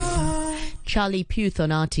Charlie Puth on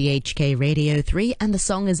RTHK Radio 3, and the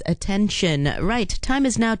song is Attention. Right, time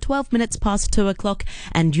is now 12 minutes past 2 o'clock,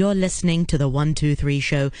 and you're listening to the 123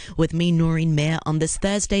 show with me, Noreen Mayer, on this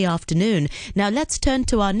Thursday afternoon. Now, let's turn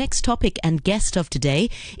to our next topic and guest of today.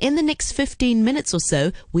 In the next 15 minutes or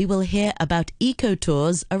so, we will hear about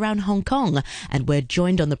eco-tours around Hong Kong, and we're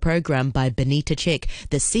joined on the program by Benita Chick,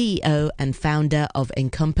 the CEO and founder of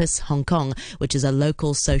Encompass Hong Kong, which is a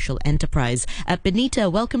local social enterprise. Benita,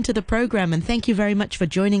 welcome to the program, and thank you very much for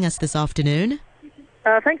joining us this afternoon.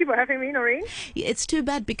 Thank you for having me, Noreen. It's too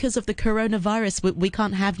bad because of the coronavirus we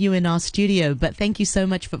can't have you in our studio, but thank you so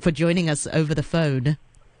much for joining us over the phone.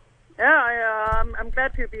 Yeah, I'm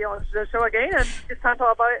glad to be on the show again, and it's time to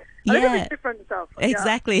talk about a little bit different stuff.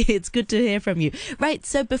 Exactly. Yeah. It's good to hear from you. Right,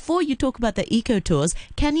 so before you talk about the eco-tours,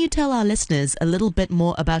 can you tell our listeners a little bit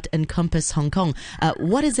more about Encompass Hong Kong?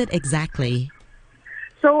 What is it exactly?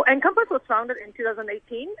 So Encompass was founded in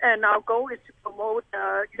 2018, and our goal is to promote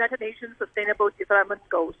United Nations Sustainable Development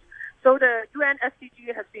Goals. So the UN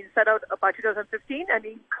SDG has been set out by 2015 and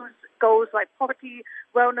includes goals like poverty,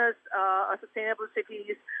 wellness, sustainable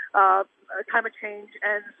cities, climate change.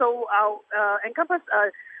 And so our Encompass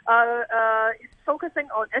is focusing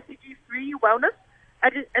on SDG 3 wellness,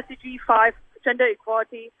 SDG 5 gender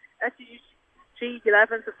equality, SDG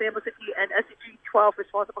 11 sustainable city, and SDG 12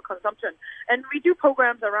 responsible consumption. And we do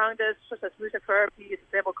programs around this, such as music therapy,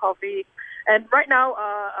 sustainable coffee. And right now,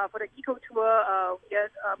 for the eco tour, we are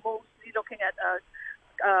mostly looking at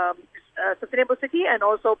sustainable city and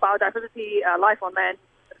also biodiversity, life on land,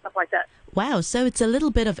 stuff like that. Wow, so it's a little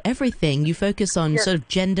bit of everything. You focus on sort of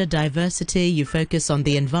gender diversity, you focus on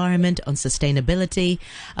the environment, on sustainability,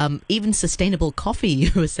 even sustainable coffee, you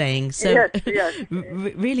were saying. So yes.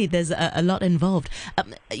 Really, there's a lot involved.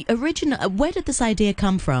 Where did this idea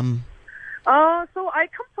come from? So I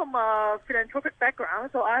come from a philanthropic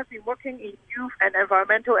background, so I have been working in youth and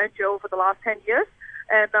environmental NGO for the last 10 years,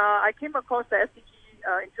 and I came across the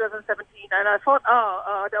SDG in 2017, and I thought,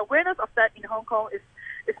 the awareness of that in Hong Kong is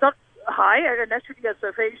not high, and actually a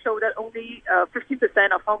survey showed that only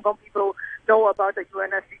 15% of Hong Kong people know about the UN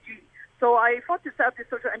SDG. So I thought to set up this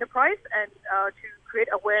social enterprise and to create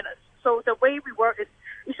awareness. So the way we work is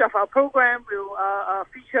each of our program will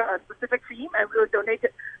feature a specific theme, and we will donate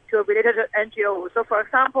it to a related NGO. So for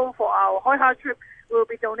example, for our Hoi Ha trip, we will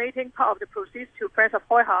be donating part of the proceeds to Friends of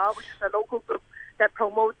Hoi Ha, which is a local group that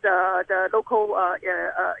promotes the local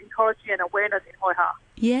ecology and awareness in Hoi Ha.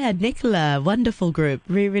 Yeah, Nicola, wonderful group,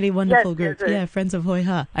 really wonderful group. Yes. Yeah, Friends of Hoi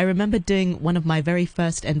Ha. I remember doing one of my very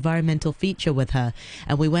first environmental feature with her,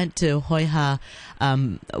 and we went to Hoi Ha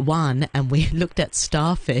Wan, and we looked at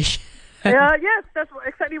starfish. Yes, that's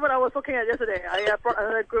exactly what I was looking at yesterday. I brought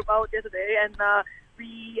another group out yesterday, and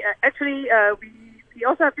we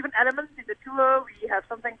also have different elements in the tour. We have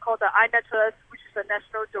something called the iNaturalist, which is a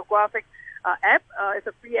National Geographic app. It's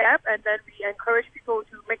a free app, and then we encourage people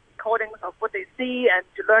to make recordings of what they see and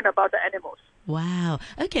to learn about the animals. Wow.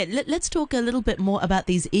 Okay, let's talk a little bit more about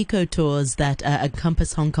these eco-tours that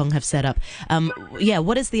Encompass Hong Kong have set up.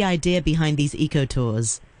 What is the idea behind these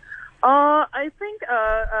eco-tours? I think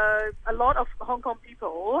a lot of Hong Kong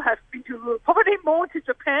people have been to probably more to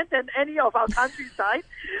Japan than any of our countryside.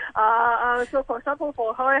 So, for example,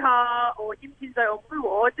 for Hoi Ha or Yim Tin Sai or Mui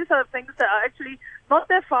Wo, these are things that are actually not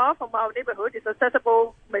that far from our neighborhood. It's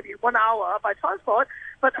accessible maybe 1 hour by transport.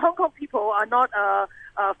 But Hong Kong people are not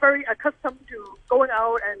very accustomed to going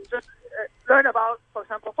out and just learn about, for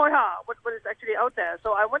example, Hoi Ha, what is actually out there.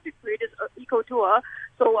 So I want to create this eco tour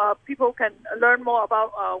so people can learn more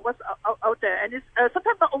about what's out there. And it's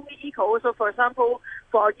sometimes not only eco. So, for example,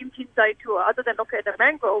 for our Yim Tin Sai tour, other than looking at the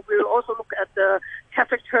mangrove, we'll also look at the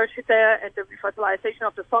Catholic Church there and the revitalization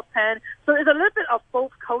of the salt pan. So it's a little bit of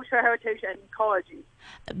both culture, heritage, and ecology.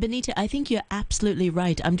 Benita, I think you're absolutely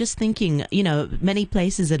right. I'm just thinking, many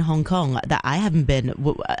places in Hong Kong that I haven't been.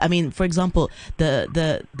 I mean, for example,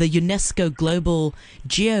 the UNESCO Global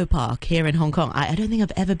Geopark here in Hong Kong. I don't think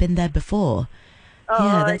I've ever been there before.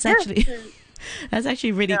 That's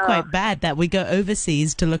actually really quite bad that we go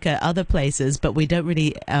overseas to look at other places, but we don't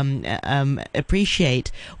really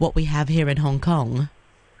appreciate what we have here in Hong Kong.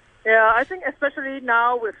 Yeah, I think especially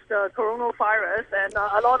now with the coronavirus and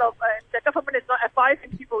a lot of the government is not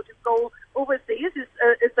advising people to go overseas.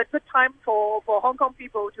 It's a good time for Hong Kong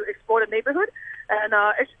people to explore the neighborhood. And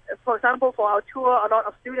for example, for our tour, a lot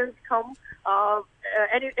of students come.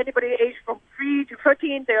 Anybody aged from 3 to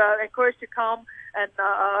 13, they are encouraged to come and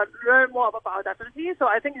learn more about biodiversity. So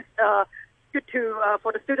I think it's good to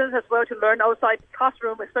for the students as well to learn outside the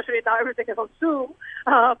classroom, especially now everything is on Zoom.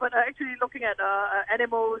 But actually looking at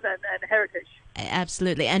animals and heritage.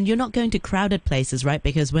 Absolutely. And you're not going to crowded places, right?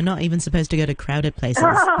 Because we're not even supposed to go to crowded places.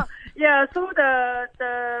 Yeah, so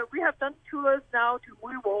we have done tours now to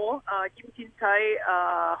Mui Wo, Yim Tin Tai,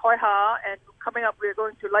 Hoi Ha, and coming up we're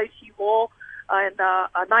going to Lai Chi Wo and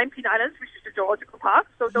Nine Pin Islands, which is the zoological park.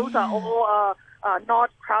 So those are all not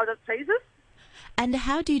crowded places. And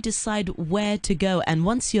how do you decide where to go? And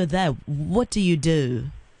once you're there, what do you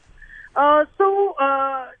do?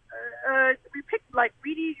 We pick like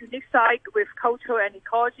really unique sites with culture and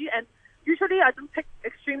ecology, and usually I don't pick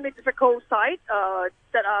extremely difficult sites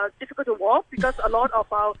that are difficult to walk because a lot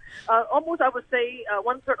of our, almost I would say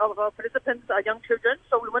 1/3 of our participants are young children,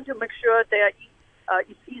 so we want to make sure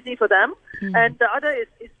it's easy for them. And the other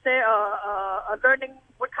is there learning,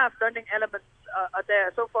 what kind of learning elements are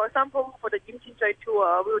there. So for example, for the Yim Tin Tai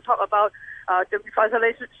tour, we will talk about the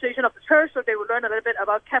revitalization of the church, so they will learn a little bit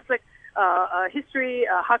about Catholic history,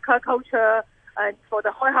 Hakka culture. And for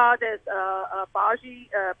the Hoi Ha, there's a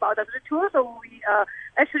biodiversity tour. So we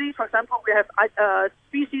actually, for example, we have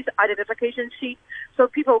species identification sheet, so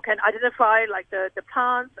people can identify like the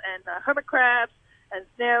plants and hermit crabs and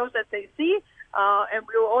snails that they see. And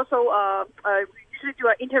we will also we usually do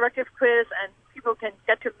an interactive quiz, and people can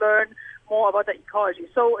get to learn more about the ecology.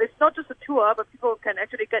 So it's not just a tour, but people can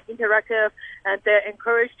actually get interactive, and they're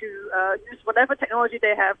encouraged to use whatever technology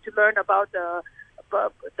they have to learn about the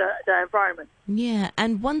environment. Yeah,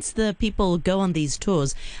 and once the people go on these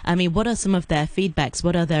tours, I mean, what are some of their feedbacks?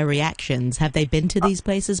 What are their reactions? Have they been to these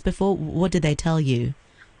places before? What did they tell you?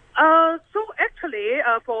 So actually,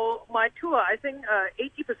 for my tour, I think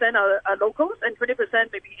 80% are locals and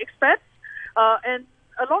 20% maybe expats. And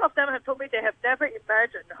a lot of them have told me they have never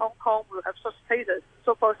imagined Hong Kong will have such places.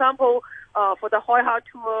 So, for example, for the Hoi Ha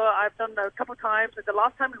tour, I've done a couple times. And the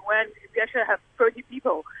last time we went, we actually have 30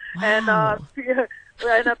 people. Wow.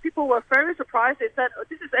 And people were very surprised. They said, "Oh,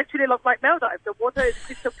 this is actually like Maldives. The water is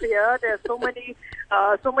crystal clear. There's so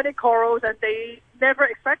many corals, and they never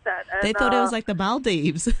expect that." And, they thought it was like the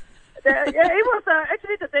Maldives. Yeah, it was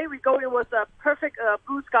actually the day we go. It was a perfect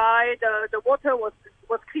blue sky. The water was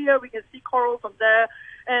clear. We can see coral from there,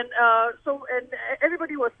 and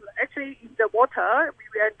everybody was actually in the water.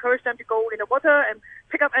 We encouraged them to go in the water and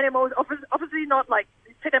pick up animals. Obviously, not like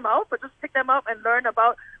pick them out, but just pick them up and learn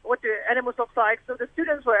about what the animals look like. So the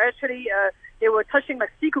students were actually they were touching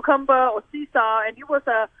like sea cucumber or sea star, and it was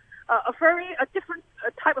a very different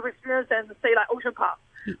type of experience than say like Ocean Park.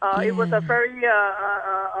 It was a very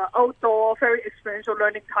outdoor, very experiential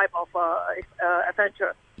learning type of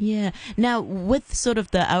adventure. Yeah. Now, with sort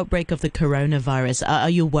of the outbreak of the coronavirus, are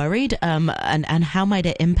you worried? And how might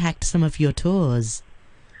it impact some of your tours?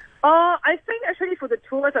 I think actually for the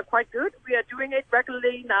tours are quite good. We are doing it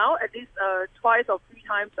regularly now, at least twice or 3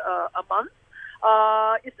 times a month.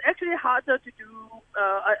 It's actually harder to do.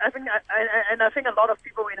 I think a lot of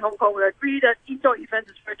people in Hong Kong will agree that indoor events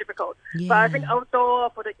is very difficult. Yeah. But I think outdoor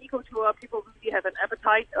for the eco tour, people really have an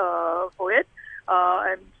appetite for it.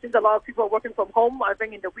 And since a lot of people are working from home, I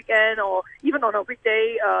think in the weekend or even on a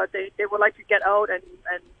weekday, they would like to get out and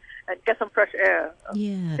get some fresh air.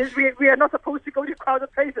 Yeah. Since we are not supposed to go to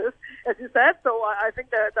crowded places, as you said, so I think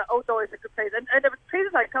the outdoor is a good place. And the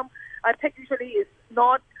places I pick usually is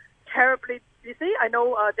not terribly busy. I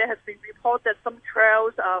know there has been reports that some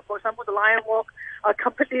trails, for example, the Lion Walk, are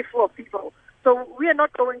completely full of people. So we are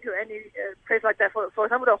not going to any place like that. For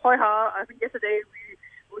example, the Hoi Ha, I think yesterday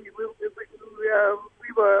we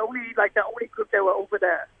were only like the only group that were over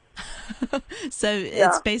there. So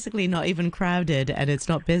it's basically not even crowded and it's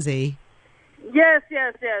not busy. Yes.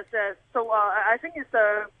 So I think it's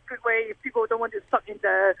a good way if people don't want to stuck in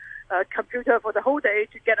the computer for the whole day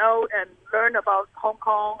to get out and learn about Hong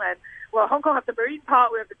Kong. And well, Hong Kong have the Marine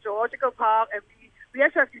Park, we have the Zoological Park, and we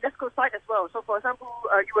actually have UNESCO site as well. So for example,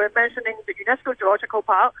 you were mentioning the UNESCO Zoological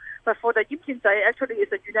Park, but for the Yim Tin Tai, actually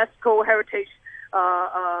is a UNESCO heritage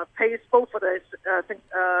place both for the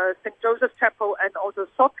St. Joseph's Chapel and also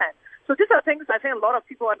Sultan. So these are things I think a lot of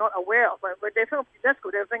people are not aware of. When they think of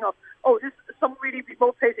UNESCO, they think of, oh, this is some really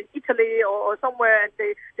remote place in Italy or somewhere, and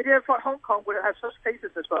they didn't thought Hong Kong would have such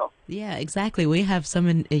places as well. Yeah, exactly. We have some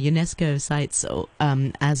UNESCO sites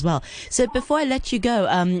as well. So before I let you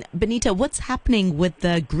go, Benita, what's happening with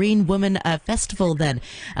the Green Woman Festival then?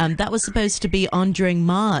 That was supposed to be on during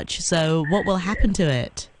March, so what will happen to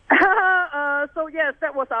it? yes,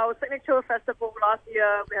 that was our signature festival last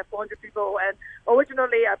year. We had 400 people, and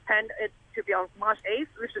originally I planned it to be on March 8th,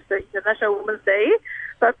 which is the International Women's Day.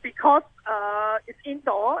 But because it's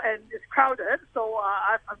indoor and it's crowded, so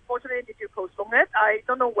I've unfortunately need to postpone it. I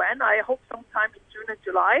don't know when. I hope sometime in June and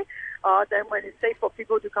July, then when it's safe for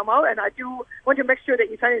people to come out. And I do want to make sure the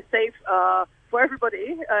event is safe for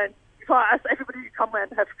everybody, and before I ask everybody to come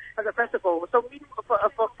and have a festival. So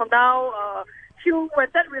from now till when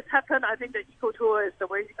that will happen, I think the eco tour is the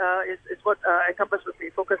way is what Encompass will be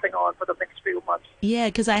focusing on for the next few months. Yeah,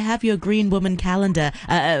 because I have your Green Woman calendar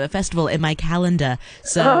festival in my calendar.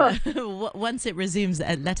 So once it resumes,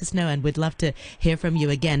 let us know, and we'd love to hear from you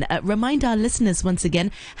again. Remind our listeners once again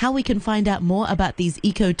how we can find out more about these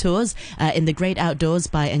eco tours in the Great Outdoors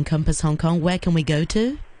by Encompass Hong Kong. Where can we go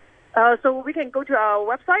to? So we can go to our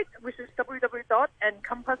website, which is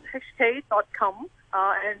www.encompasshk.com,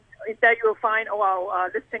 and there you will find all our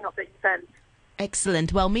listing of the events.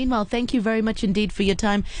 Excellent. Well, meanwhile, thank you very much indeed for your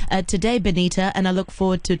time today, Benita, and I look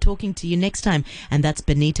forward to talking to you next time. And that's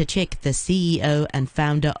Benita Chick, the CEO and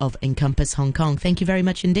founder of Encompass Hong Kong. Thank you very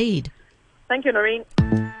much indeed. Thank you, Noreen.